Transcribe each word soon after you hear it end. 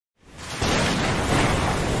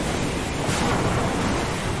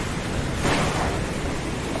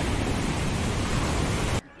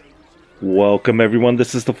Welcome everyone,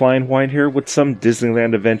 this is the Flyinnn Hawaiiannn here with some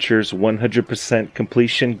Disneyland Adventures 100%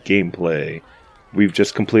 completion gameplay. We've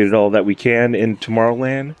just completed all that we can in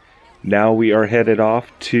Tomorrowland. Now we are headed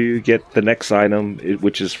off to get the next item,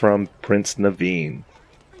 which is from Prince Naveen.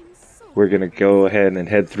 We're going to go ahead and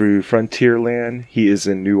head through Frontierland. He is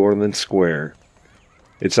in New Orlean Square.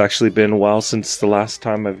 It's actually been a while since the last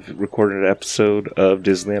time I've recorded an episode of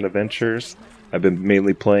Disneyland Adventures. I've been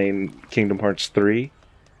mainly playing Kingdom Hearts 3.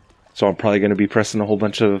 So I'm probably going to be pressing a whole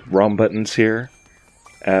bunch of wrong buttons here,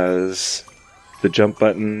 as the jump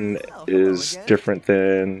button is different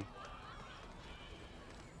than...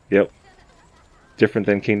 different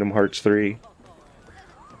than Kingdom Hearts 3.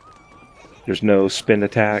 There's no spin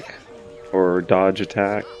attack or dodge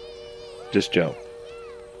attack, just jump.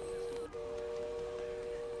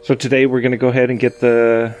 So today we're going to go ahead and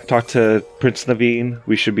talk to Prince Naveen.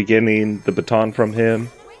 We should be getting the baton from him.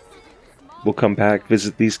 We'll come back,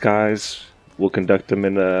 visit these guys. We'll conduct them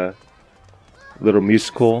in a little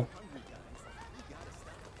musical.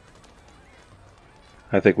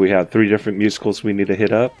 I think we have 3 different musicals we need to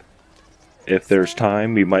hit up. If there's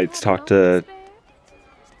time, we might talk to...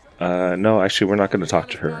 no, actually we're not going to talk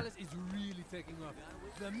to her.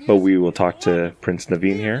 But we will talk to Prince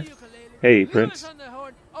Naveen here. Hey, Prince.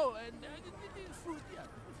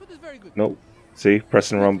 Nope. See?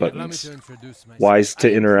 Pressing the wrong buttons. Wise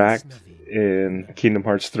to interact in Kingdom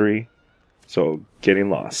Hearts 3. So, getting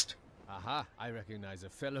lost. Aha, I recognize a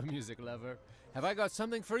fellow music lover. Have I got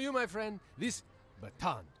something for you, my friend? This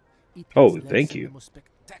baton. Oh, thank you. The most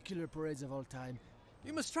spectacular parades of all time.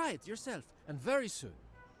 You must try it yourself, and very soon.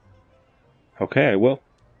 Okay, I will.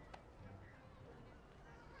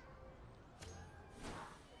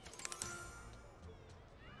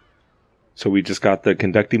 So we just got the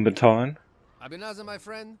conducting baton. Abinaza, my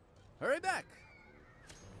friend, hurry back.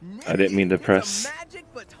 I didn't mean to press. A magic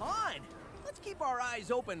baton. Let's keep our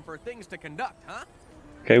eyes open for things to conduct, huh?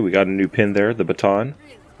 Okay, we got a new pin there, the baton.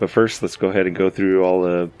 But first, let's go ahead and go through all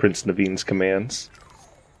of Prince Naveen's commands.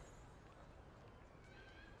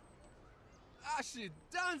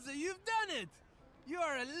 Ashidanza, you've done it! You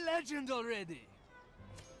are a legend already.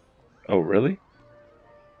 Oh, really?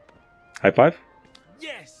 High five?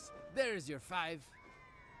 Yes, there's your 5.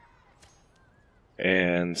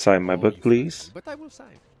 And sign my book, please. But I will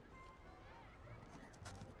sign.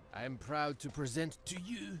 I am proud to present to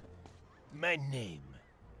you my name.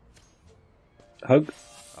 Hug.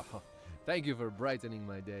 Oh, thank you for brightening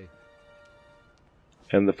my day.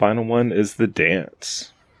 And the final one is the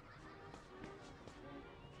dance.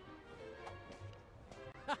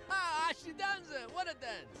 Haha, Ashidanza, what a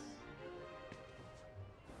dance!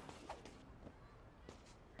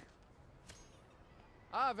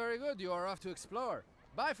 Ah, very good. You are off to explore.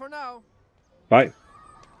 Bye for now. Bye.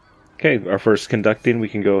 Okay, our first conducting, we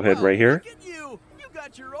can go ahead right here. Look at you! You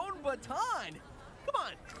got your own baton! Come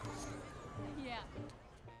on! Yeah.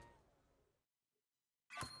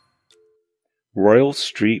 Royal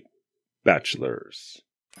Street Bachelors.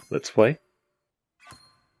 Let's play.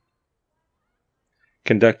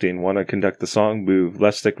 Conducting. Want to conduct the song? Move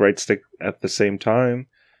left stick, right stick at the same time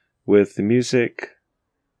with the music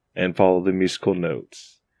and follow the musical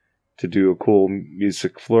notes. To do a cool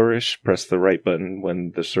music flourish, press the right button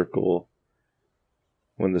when the circle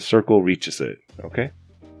reaches it. Okay?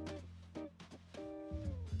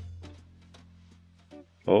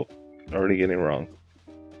 Oh, already getting it wrong.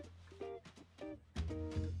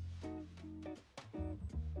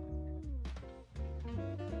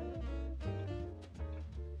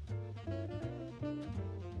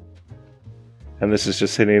 And this is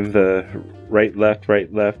just hitting the right, left,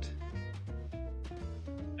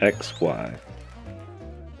 X, Y.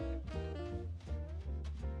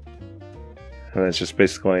 And it's just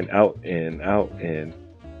basically going out, in.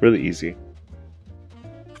 Really easy.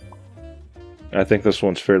 I think this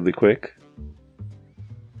one's fairly quick.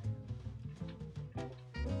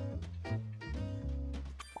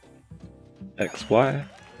 X, Y.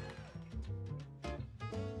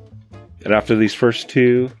 And after these first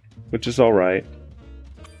 2, which is alright,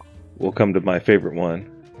 we'll come to my favorite one.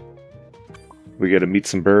 We get to meet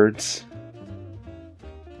some birds.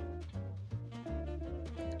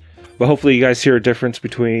 But hopefully you guys hear a difference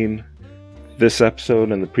between this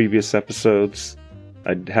episode and the previous episodes.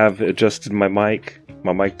 I have adjusted my mic.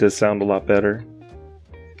 My mic does sound a lot better.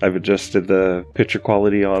 I've adjusted the picture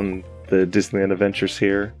quality on the Disneyland Adventures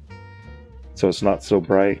here, so it's not so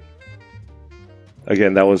bright.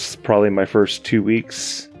 Again, that was probably my first 2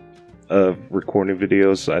 weeks of recording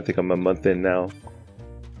videos. I think I'm a month in now.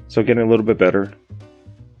 So getting a little bit better.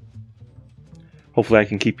 Hopefully I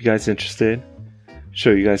can keep you guys interested.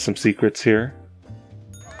 Show you guys some secrets here.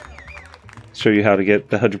 show you how to get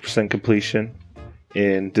the 100% completion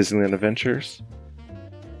in Disneyland Adventures.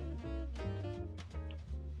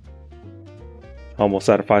 Almost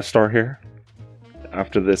at a 5-star here.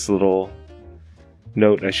 After this little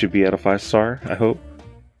note, I should be at a 5-star, I hope.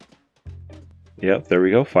 Yep, there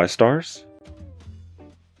we go, 5 stars.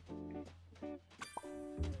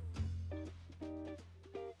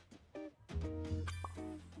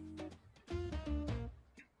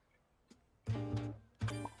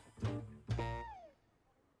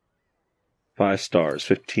 Five stars,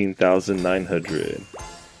 15,900.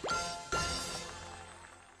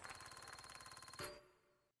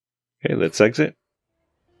 Okay, let's exit.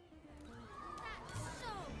 So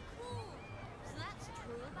cool. So that's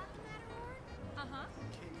true about the Matterhorn? Uh-huh.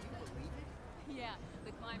 Can you believe it? Yeah,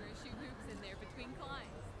 the climbers shoot hoops in there between climbs.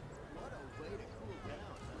 What a way to cool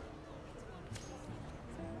down.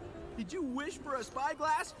 Did you wish for a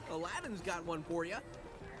spyglass? Aladdin's got one for you.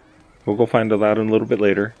 We'll go find Aladdin a little bit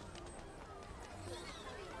later.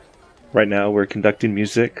 Right now, we're conducting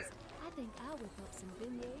music. I think I whip up some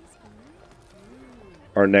beignets for you.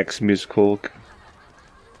 Our next musical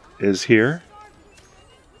is here.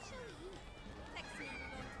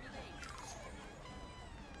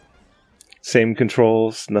 Same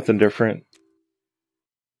controls, nothing different.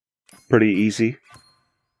 Pretty easy.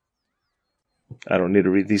 I don't need to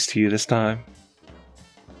read these to you this time.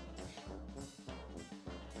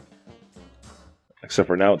 Except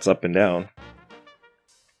for now it's up and down.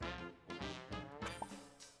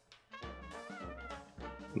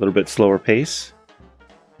 A little bit slower pace.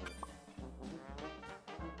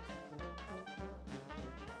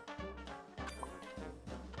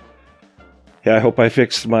 Yeah, I hope I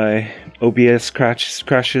fixed my OBS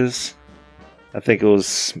crashes. I think it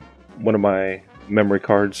was one of my memory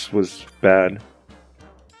cards was bad.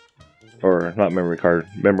 Or not memory card,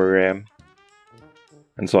 memory RAM.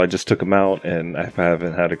 And so I just took them out and I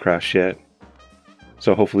haven't had a crash yet.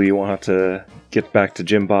 So hopefully you won't have to get back to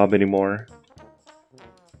Jim Bob anymore.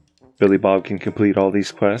 Billy Bob can complete all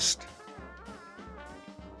these quests.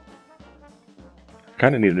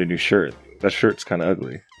 Kinda need a new shirt. That shirt's kinda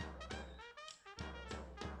ugly.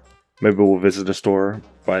 Maybe we'll visit a store,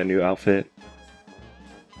 buy a new outfit.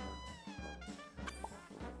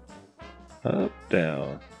 Up,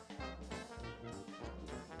 down.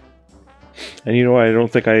 And you know what I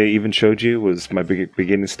don't think I even showed you was my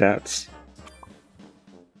beginning stats.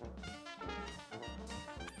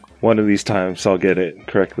 One of these times I'll get it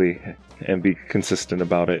correctly and be consistent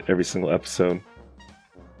about it every single episode.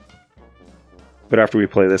 But after we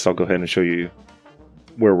play this, I'll go ahead and show you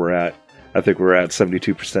where we're at. I think we're at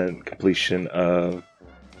 72% completion of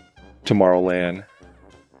Tomorrowland,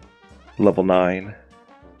 level 9,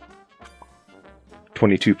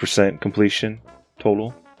 22% completion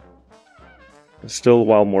total. There's still a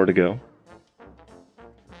while more to go.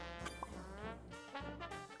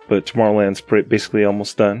 But Tomorrowland's basically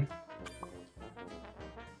almost done.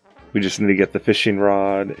 We just need to get the fishing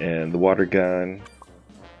rod and the water gun.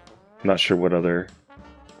 I'm not sure what other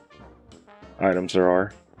items there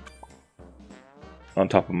are on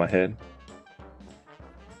top of my head.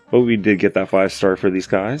 But we did get that 5-star for these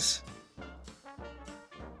guys.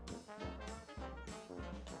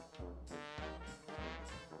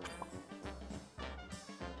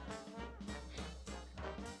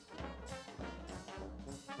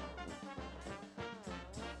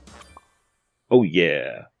 Oh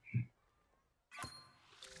yeah.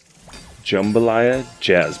 Jambalaya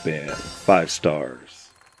Jazz Band, 5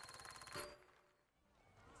 stars.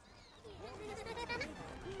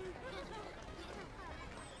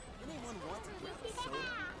 Anyone want a quick soda?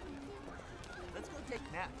 Let's go take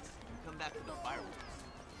naps. Come back to the fireworks.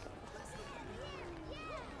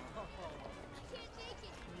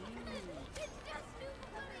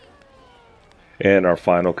 And our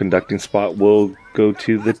final conducting spot will go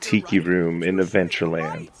to the Tiki Room in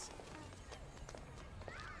Adventureland.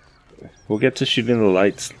 We'll get to shooting the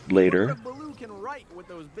lights later. Baloo can write with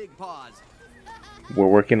those big paws. We're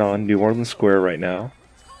working on Orlean Square right now.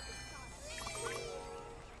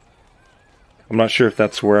 I'm not sure if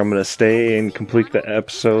that's where I'm going to stay and complete the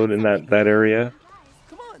episode in that area.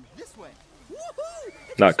 Come on, this way.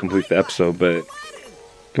 Woohoo! Not complete the episode, but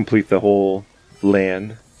complete the whole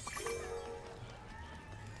land.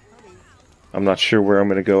 I'm not sure where I'm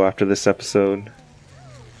going to go after this episode.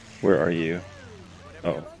 Where are you?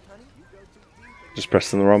 Oh. Just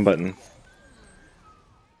pressing the wrong button.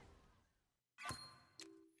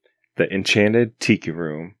 The Enchanted Tiki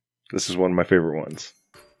Room. This is one of my favorite ones.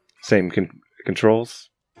 Same controls.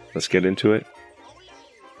 Let's get into it.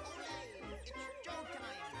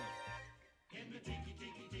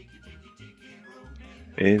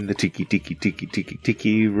 In the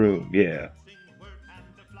tiki room, yeah.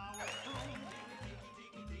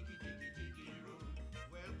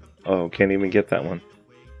 Oh, can't even get that one.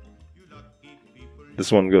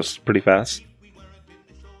 This one goes pretty fast.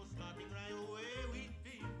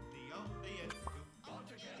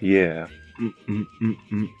 Yeah.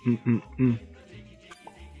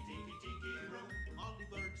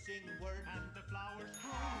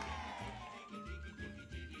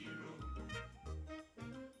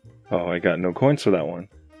 Oh, I got no coins for that one.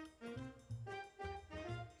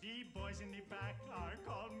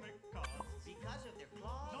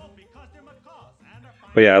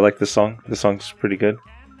 But yeah, I like this song. This song's pretty good.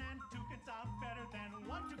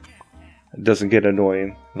 It doesn't get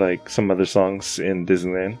annoying like some other songs in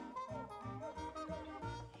Disneyland.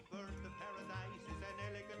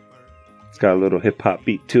 It's got a little hip-hop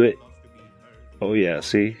beat to it. Oh yeah,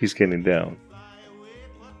 see? He's getting down.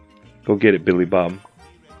 Go get it, Billy Bob.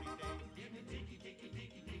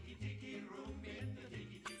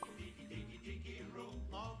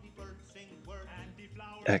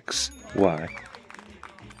 X, Y.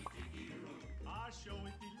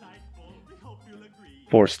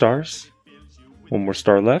 4 stars. 1 more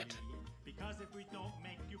star left.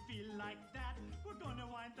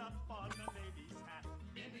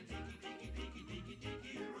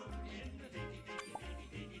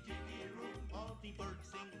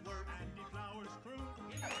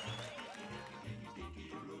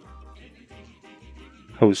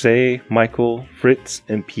 Jose, Michael, Fritz,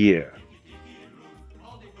 and Pierre.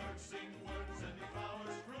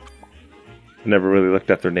 Never really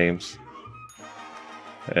looked at their names.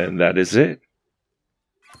 And that is it.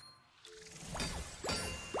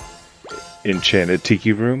 Enchanted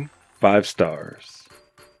Tiki Room, 5 stars.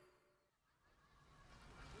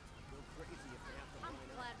 I'm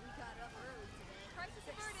glad we got up early today. Prices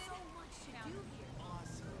averted. So much to do here.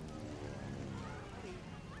 Awesome. Hey,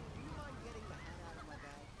 do you mind getting the hat out of my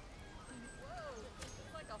bag? Whoa,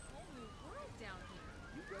 it's like a whole new world down here.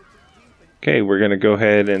 You go too deep and Okay, we're going to go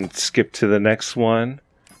ahead and skip to the next one.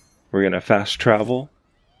 We're going to fast travel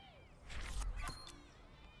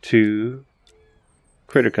to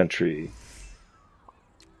Critter Country.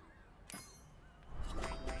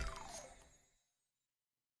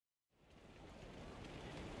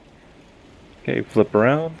 Okay, flip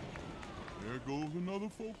around. There goes another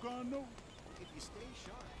folk I know. if you stay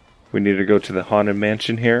sharp. We need to go to the Haunted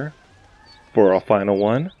Mansion here for our final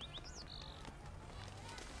one.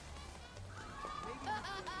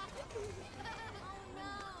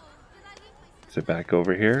 Sit back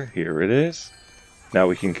over here. Here it is. Now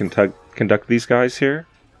we can conduct these guys here.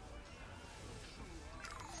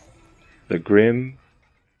 The Grim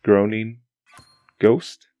Groaning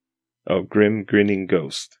Ghost. Oh, Grim Grinning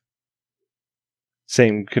Ghost.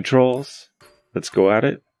 Same controls. Let's go at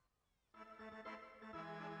it.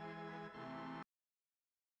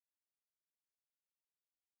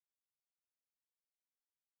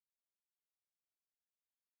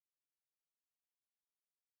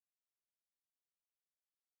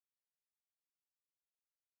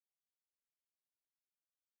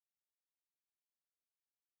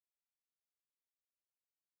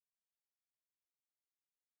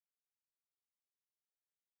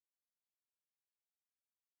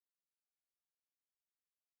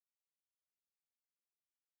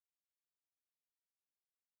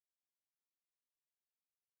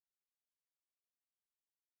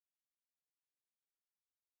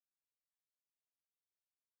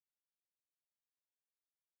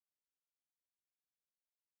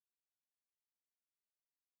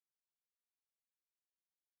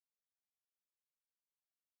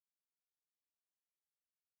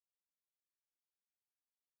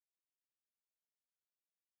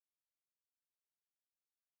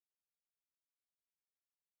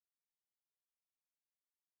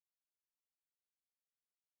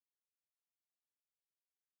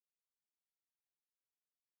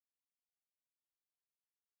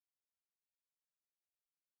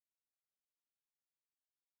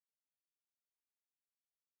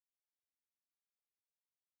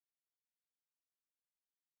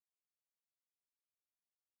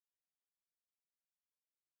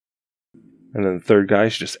 And then the third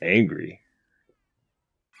guy's just angry.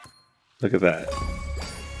 Look at that.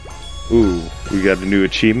 Ooh, we got a new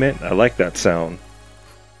achievement. I like that sound.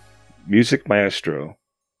 Music Maestro.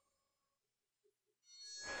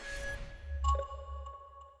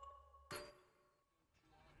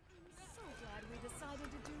 So glad we decided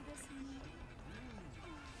to do this.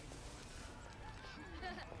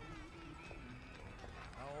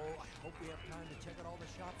 Oh, I hope we have time to check out all the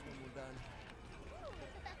shops when we're done.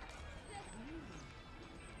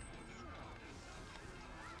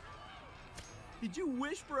 Did you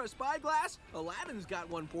wish for a spyglass? Aladdin's got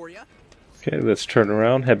one for you. Okay, let's turn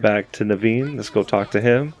around, head back to Naveen. Let's go talk to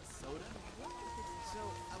him. So,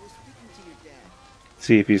 I was speaking to your dad.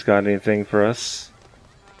 See if he's got anything for us.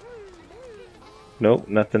 Nope,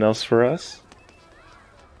 nothing else for us.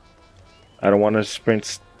 I don't want to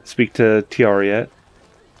speak to Tiara yet.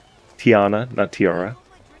 Tiana, not Tiara.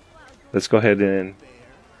 Let's go ahead and...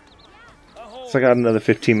 So I got another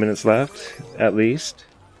 15 minutes left, at least.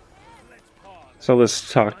 So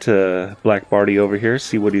let's talk to Black Barty over here,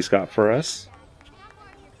 see what he's got for us.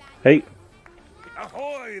 Hey.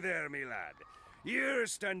 Ahoy there, me lad. You're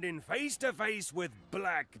standing face to face with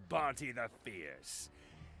Black Barty the Fierce.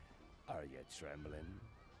 Are you trembling?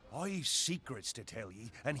 I've secrets to tell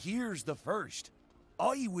ye, and here's the first.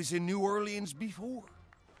 I was in New Orleans before,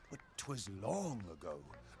 but 'twas long ago.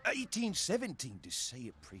 1817 to say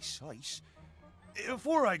it precise.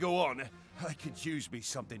 Before I go on, I could use me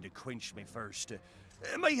something to quench me thirst.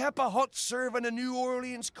 Mayhap a hot serving of New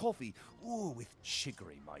Orleans coffee. Oh, with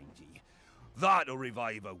chicory, mind ye. That'll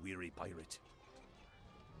revive a weary pirate.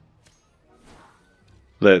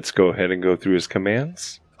 Let's go ahead and go through his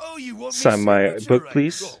commands. Oh, you want me Sign my signature, book, eh?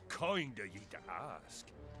 please. Oh, kind of you to ask.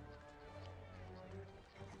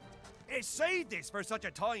 Say this for such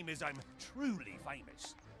a time as I'm truly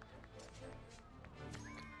famous.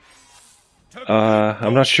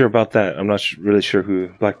 I'm not sure about that. I'm not really sure who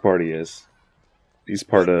Black Barty is. He's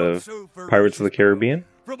part of Pirates of the Caribbean.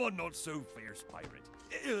 From a not so fierce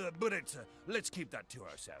pirate. But let's keep that to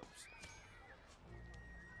ourselves.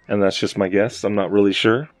 And that's just my guess. I'm not really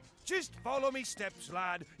sure. Just follow me steps,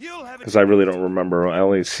 lad. You'll have it. Because I really don't remember. I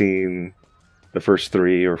only seen the first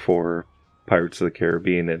 3 or 4 Pirates of the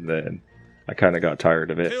Caribbean, and then I kind of got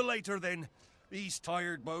tired of it. Till later then. These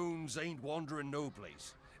tired bones ain't wandering no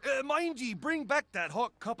place. Mind ye, bring back that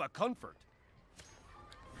hot cup of comfort.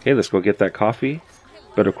 Okay, let's go get that coffee.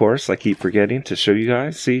 But of course, I keep forgetting to show you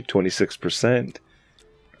guys. See, 26%.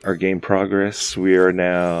 Our game progress. We are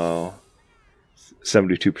now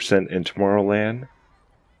 72% in Tomorrowland.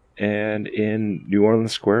 And in New Orlean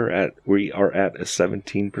Square, we are at a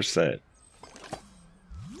 17%.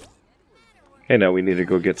 Okay, now we need to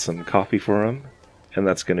go get some coffee for him. And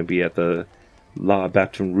that's going to be at the La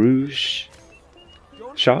Baton Rouge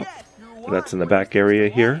shop. That's in the back area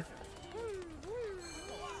here.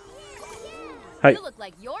 Hi. You look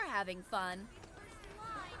like you're having fun.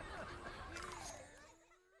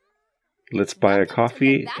 Let's buy a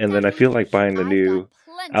coffee, and then I feel like buying the new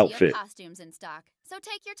outfit. Costumes in stock, so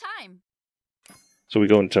take your time. So we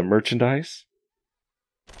go into merchandise.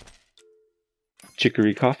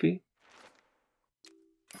 Chicory coffee.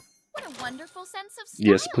 What a wonderful sense of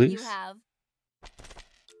style Yes, please. you have.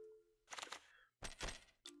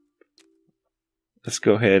 Let's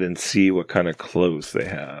go ahead and see what kind of clothes they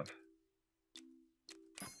have.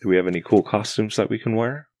 Do we have any cool costumes that we can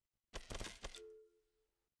wear?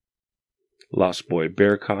 Lost Boy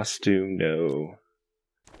Bear costume, no.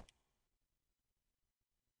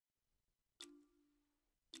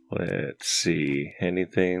 Let's see.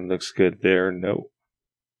 Anything looks good there? No.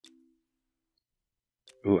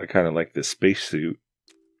 Ooh, I kind of like this spacesuit.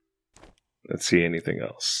 Let's see anything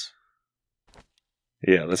else.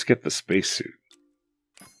 Yeah, let's get the spacesuit.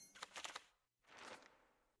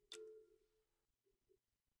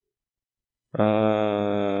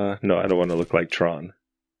 No, I don't want to look like Tron.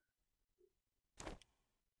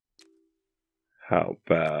 How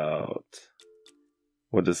about...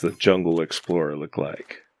 what does the Jungle Explorer look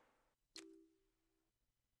like?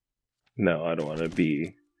 No, I don't want to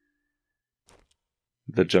be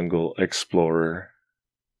the Jungle Explorer.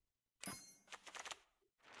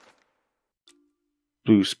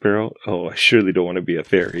 Blue Sparrow? Oh, I surely don't want to be a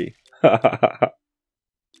fairy.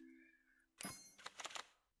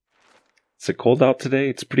 Is it cold out today?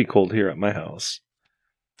 It's pretty cold here at my house.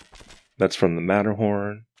 That's from the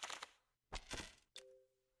Matterhorn.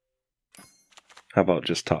 How about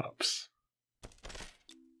just tops?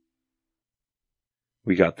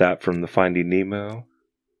 We got that from the Finding Nemo.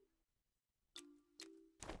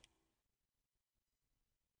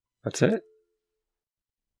 That's it.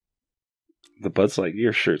 The Buzz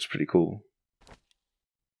Lightyear shirt's pretty cool.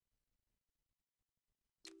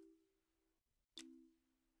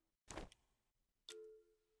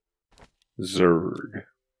 Zerg.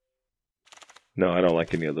 No, I don't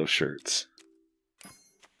like any of those shirts.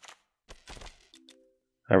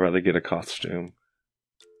 I'd rather get a costume.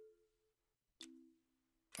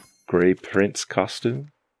 Gray Prince costume?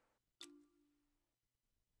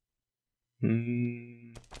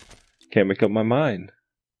 Can't make up my mind.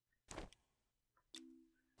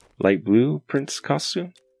 Light blue Prince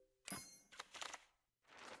costume?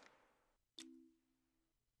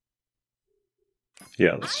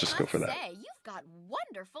 Yeah, let's just go for that. Say, you've got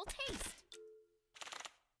wonderful taste.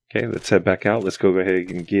 Okay, let's head back out. Let's go ahead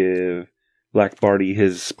and give Black Barty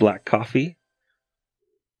his black coffee.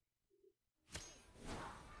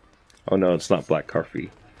 Oh no, it's not black coffee.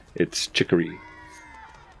 It's chicory.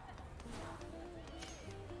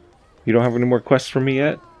 You don't have any more quests for me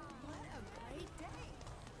yet?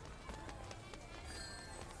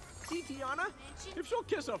 See, Tiana? If she'll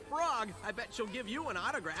kiss a frog, I bet she'll give you an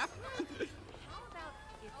autograph.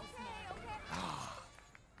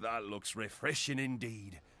 That looks refreshing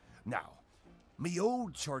indeed. Now, me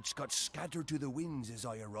old church got scattered to the winds as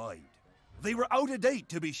I arrived. They were out of date,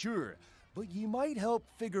 to be sure, but ye might help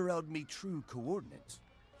figure out me true coordinates.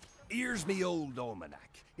 Here's me old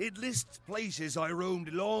almanac. It lists places I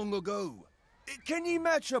roamed long ago. Can ye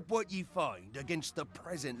match up what ye find against the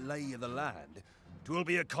present lay of the land? 'Twill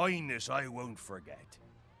be a kindness I won't forget.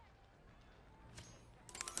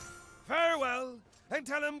 Farewell, and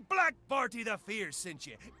tell him Black Barty the Fierce sent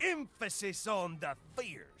you. Emphasis on the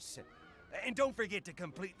fierce. And don't forget to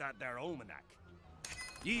complete that there almanac.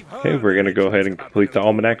 Okay, we're going to go ahead and complete the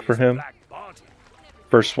almanac for him.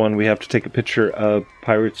 First one, we have to take a picture of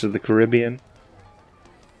Pirates of the Caribbean.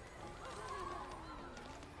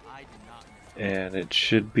 And it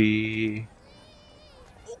should be...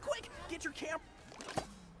 Oh, quick! Get your camera.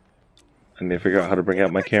 I need to figure out how to bring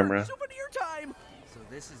out my camera. Souvenir time. So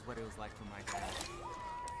this is what it was like for my dad.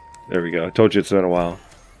 There we go. I told you it's been a while.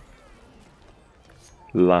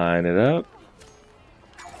 Line it up.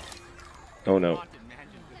 Oh no. So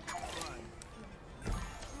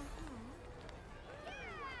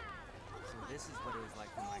this is what it was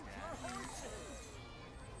like for my dad.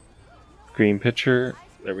 Green picture.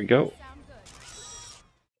 There we go.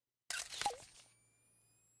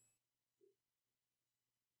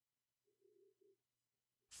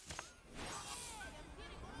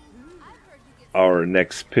 Our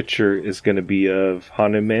next picture is going to be of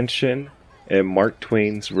Haunted Mansion and Mark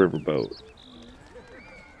Twain's Riverboat.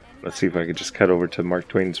 Let's see if I can just cut over to Mark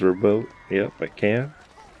Twain's Riverboat. Yep, I can.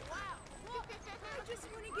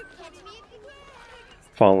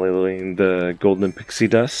 Following the golden pixie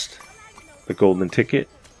dust, the golden ticket.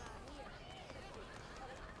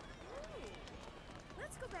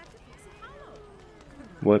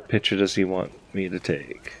 What picture does he want me to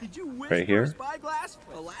take? Did you wish Right here? for a spyglass?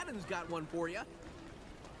 Aladdin's got one for you.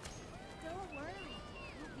 Don't worry.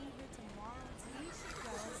 We'll be here tomorrow. We should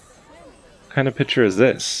go swimming. What kind of picture is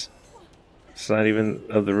this? It's not even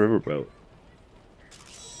of the riverboat.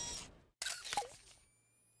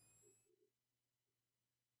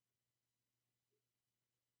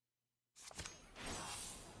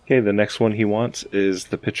 Okay, the next one he wants is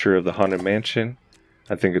the picture of the Haunted Mansion.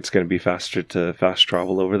 I think it's going to be faster to fast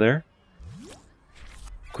travel over there.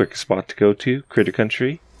 Quick spot to go to, Critter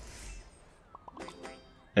Country.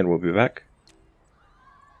 And we'll be back.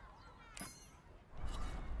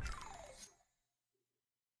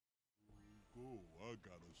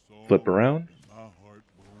 Flip around.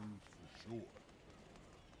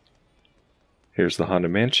 Here's the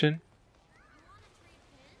Haunted Mansion.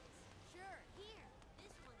 Sure, here.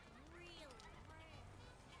 This one's really grand.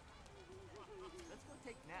 Let's go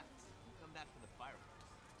take naps. Come back for the fireworks.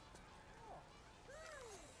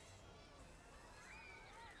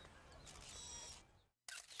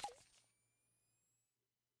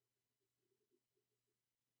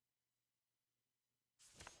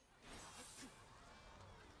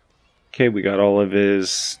 Okay, we got all of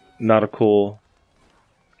his nautical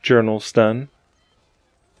journals done.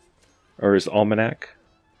 Or his almanac.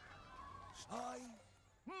 Aye,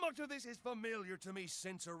 much of this is familiar to me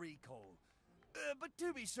since a recall. But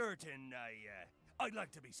to be certain, I'd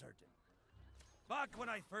like to be certain. Back when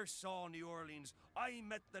I first saw New Orleans, I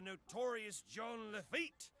met the notorious John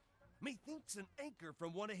Lafitte. Methinks an anchor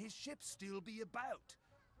from one of his ships still be about.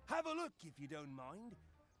 Have a look if you don't mind.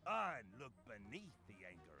 And look beneath the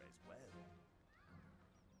anchor as well.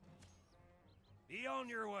 Be on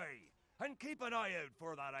your way, and keep an eye out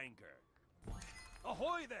for that anchor.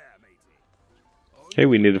 Ahoy there, matey. Okay,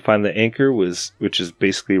 we need to find the anchor, which is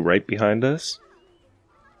basically right behind us.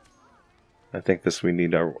 I think this we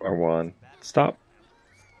need our one. Stop.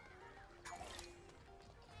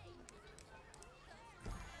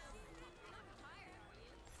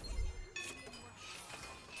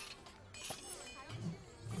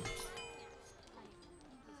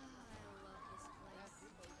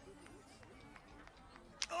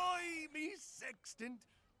 Aye, me sextant.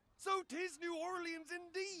 So 'tis New Orleans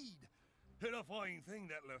indeed. And a fine thing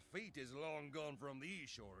that Lafitte is long gone from these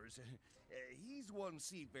shores. He's one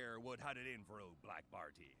seafarer what had it in for old Black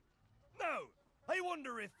Barty. Now, I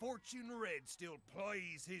wonder if Fortune Red still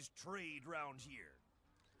plies his trade round here.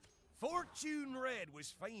 Fortune Red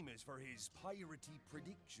was famous for his piratey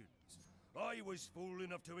predictions. I was fool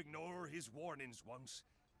enough to ignore his warnings once.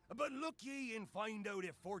 But look ye and find out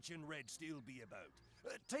if Fortune Red still be about.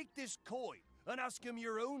 Take this coin and ask him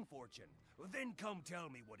your own fortune. Then come tell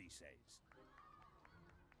me what he says.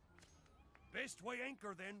 Best way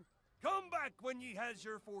anchor then. Come back when ye has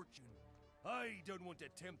your fortune. I don't want to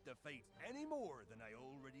tempt the fate any more than I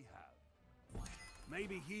already have.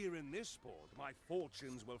 Maybe here in this port, my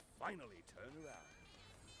fortunes will finally turn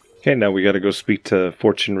around. Okay, now we gotta go speak to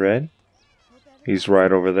Fortune Red. He's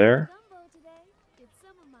right over there.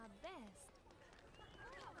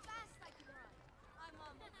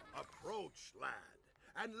 Approach, lad,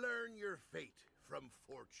 and learn your fate from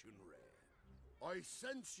Fortune Red. I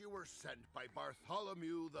sense you were sent by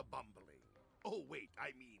Bartholomew the Bumbling. Oh, wait,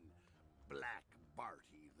 I mean Black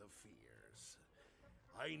Barty the Fierce.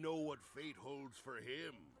 I know what fate holds for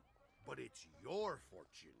him, but it's your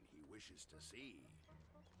fortune he wishes to see.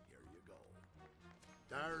 Here you go.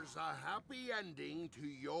 There's a happy ending to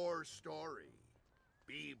your story.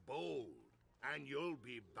 Be bold, and you'll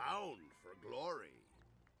be bound for glory.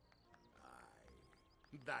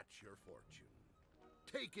 Aye, that's your fortune.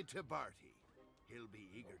 Take it to Barty. He'll be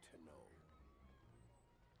eager to know.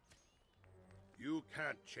 You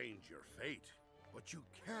can't change your fate, but you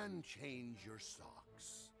can change your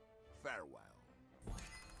socks. Farewell.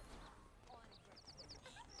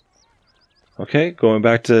 Okay, going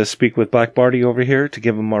back to speak with Black Barty over here to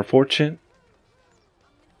give him our fortune.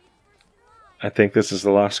 I think this is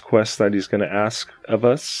the last quest that he's going to ask of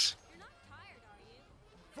us.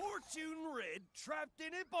 Fortune Red trapped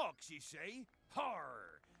in a box, you say? Har!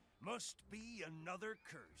 Must be another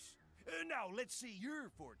curse. Now, let's see your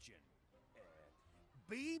fortune.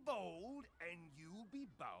 Be bold, and you'll be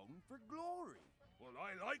bound for glory. Well,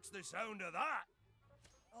 I likes the sound of that.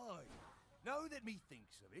 Aye, now that me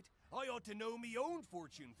thinks of it, I ought to know me own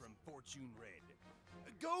fortune from Fortune Red.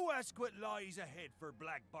 Go ask what lies ahead for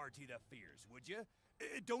Black Barty the Fierce, would you?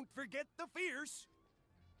 Don't forget the fierce.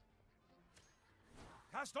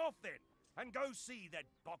 Cast off then, and go see that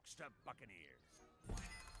box to Buccaneers.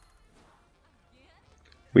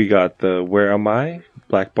 We got the Where Am I?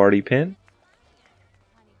 Black Barty pin.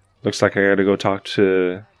 Looks like I gotta go talk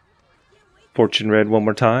to Fortune Red one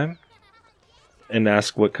more time and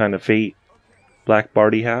ask what kind of fate Black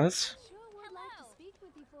Barty has.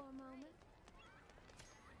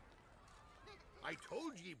 I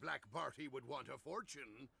told ye Black Barty would want a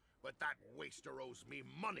fortune, but that waster owes me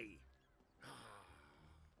money.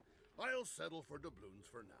 I'll settle for doubloons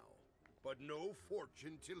for now, but no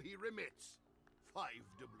fortune till he remits. 5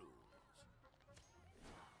 doubloons.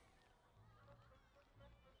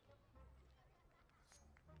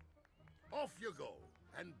 Off you go,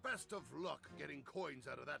 and best of luck getting coins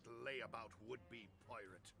out of that layabout would-be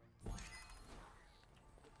pirate.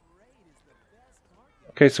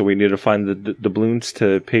 Okay, so we need to find the doubloons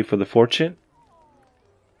to pay for the fortune.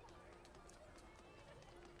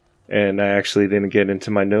 And I actually didn't get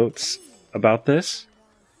into my notes about this.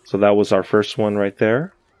 So that was our first one right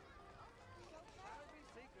there.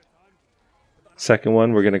 Second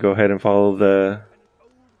one, we're going to go ahead and follow the...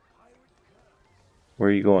 Where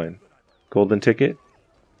are you going? Golden ticket.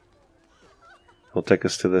 He'll take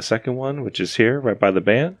us to the second one, which is here, right by the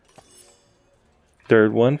band.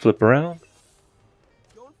 Third one, flip around.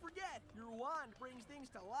 Don't forget, your wand brings things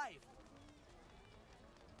to life.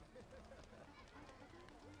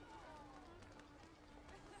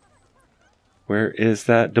 Where is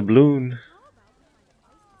that doubloon?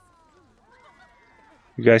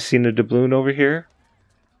 You guys seen a doubloon over here?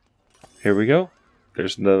 Here we go.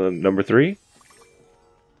 There's the number 3.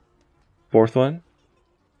 Fourth one.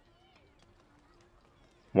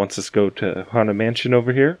 Wants us to go to Haunted Mansion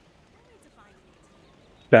over here.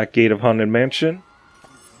 Back gate of Haunted Mansion.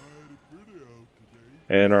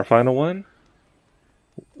 And our final one.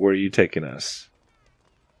 Where are you taking us?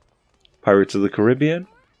 Pirates of the Caribbean?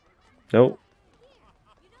 Nope.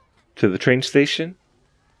 To the train station?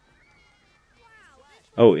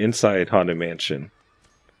 Oh, inside Haunted Mansion.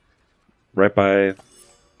 Right by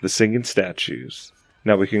the singing statues.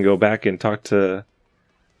 Now we can go back and talk to...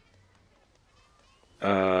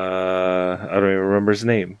 I don't even remember his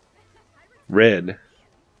name. Red.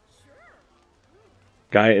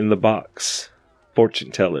 Guy in the box.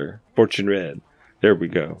 Fortune teller. Fortune Red. There we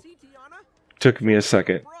go. See, Tiana? Took me a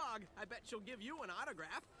second. Frog. I bet she'll give you an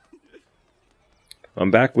autograph. I'm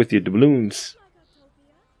back with your doubloons.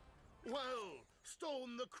 Well,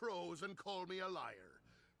 stone the crows and call me a liar,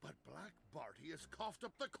 but Black Barty has coughed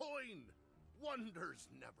up the coin. Wonders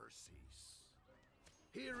never cease.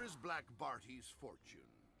 Here is Black Barty's fortune.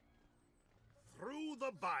 Through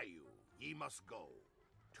the bayou, ye must go.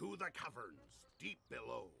 To the caverns deep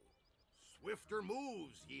below. Swifter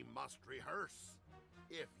moves ye must rehearse,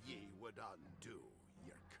 if ye would undo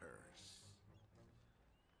your curse.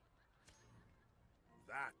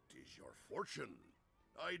 That is your fortune.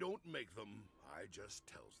 I don't make them, I just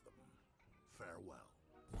tells them.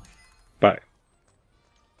 Farewell. Bye.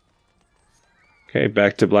 Okay,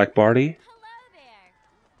 back to Black Barty. Hello there.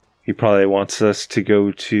 He probably wants us to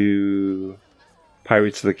go to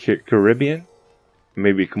Pirates of the Caribbean.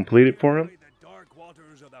 Maybe complete it for him. The dark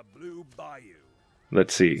waters of the Blue Bayou.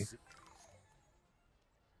 Let's see.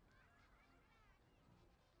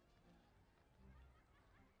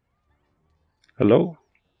 Hello?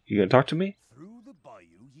 You gonna talk to me? Through the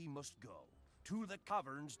bayou ye must go, to the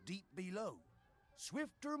caverns deep below.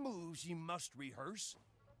 Swifter moves ye must rehearse,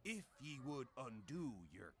 if ye would undo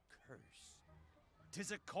your curse.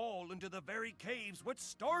 'Tis a call into the very caves what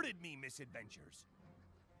started me misadventures.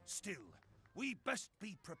 Still, we best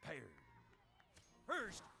be prepared.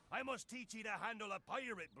 First, I must teach ye to handle a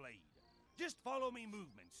pirate blade. Just follow me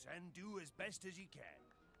movements and do as best as ye can.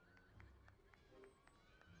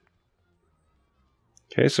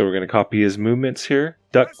 Okay, so we're gonna copy his movements here.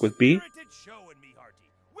 Duck A with B. spirited show in me, hearty.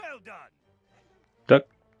 Well done. Duck.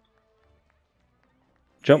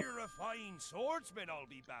 Jump. You're a fine swordsman, I'll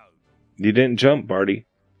be bound. You didn't jump, Barty.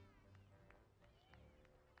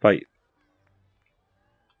 Fight.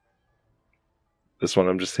 This one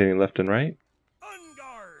I'm just hitting left and right. On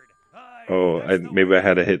guard. Aye, Oh, that's the maybe I way.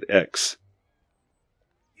 had to hit X.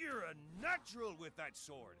 You're a natural with that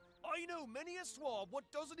sword. I know many a swab what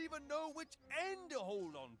doesn't even know which end to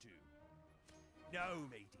hold on to. Now,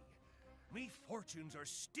 matey, me fortunes are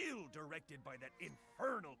still directed by that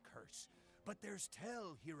infernal curse, but there's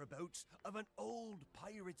tell hereabouts of an old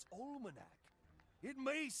pirate's almanac. It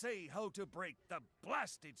may say how to break the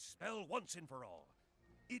blasted spell once and for all.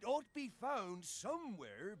 It ought be found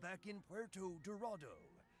somewhere back in Puerto Dorado.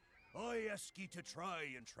 I ask ye to try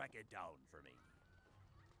and track it down for me.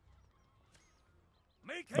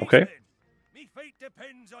 Make haste, Okay. then. Me fate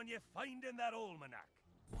depends on you finding that almanac.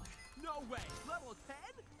 No way. Level 10?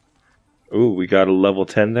 Ooh, we got a level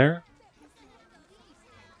 10 there.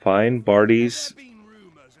 Find Barty's There been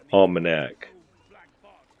rumors of me almanac. old Black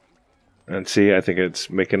Barty. And see, I think it's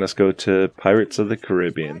making us go to Pirates of the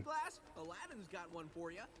Caribbean. Spyglass? Aladdin's got one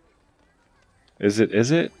for you. Is it?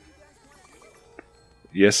 Is it?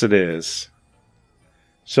 Yes, it is.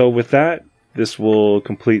 So with that, this will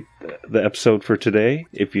complete the episode for today.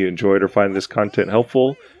 If you enjoyed or find this content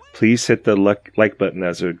helpful, please hit the like button,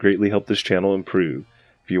 as it would greatly help this channel improve.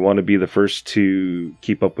 If you want to be the first to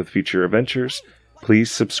keep up with future adventures,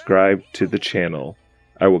 please subscribe to the channel.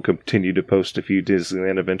 I will continue to post a few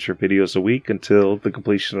Disneyland Adventure videos a week until the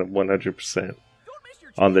completion of 100%.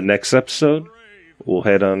 On the next episode, we'll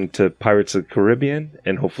head on to Pirates of the Caribbean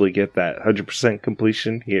and hopefully get that 100%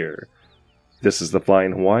 completion here. This is the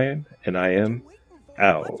Flyinnn Hawaiiannn, and I am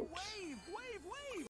out.